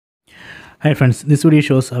Hi friends, this video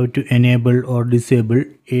shows how to enable or disable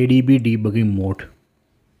ADB debugging mode.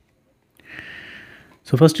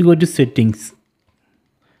 So first go to settings,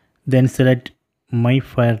 then select My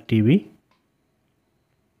Fire TV,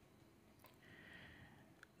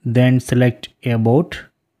 then select About.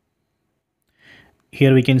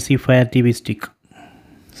 Here we can see Fire TV stick.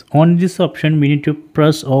 So on this option we need to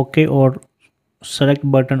press OK or select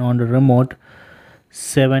button on the remote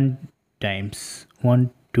 7 times. 1,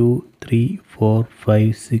 2, 3, 4,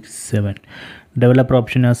 5, 6, 7. Developer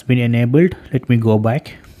option has been enabled. Let me go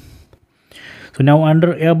back. So now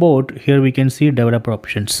under About, here we can see developer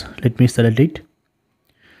options. Let me select it.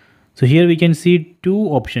 So here we can see two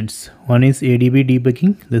options. One is ADB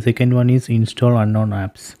debugging. The second one is install unknown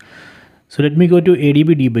apps. So let me go to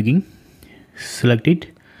ADB debugging. Select it.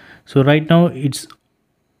 So right now it's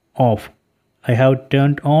off. I have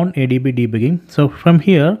turned on ADB debugging. So from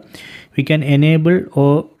here we can enable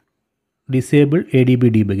or disable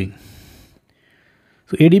ADB debugging.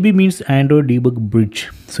 So ADB means Android Debug Bridge.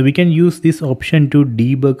 So we can use this option to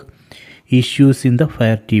debug issues in the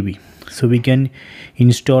Fire TV. So we can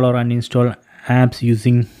install or uninstall apps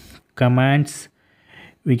using commands.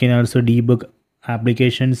 We can also debug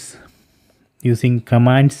applications using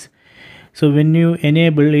commands. So when you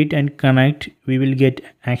enable it and connect, we will get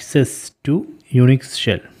access to Unix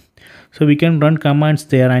shell. So we can run commands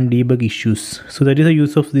there and debug issues. So that is the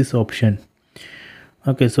use of this option.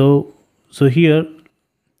 Okay, so here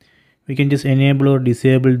we can just enable or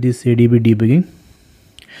disable this ADB debugging.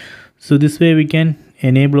 So this way we can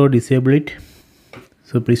enable or disable it.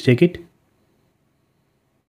 So please check it.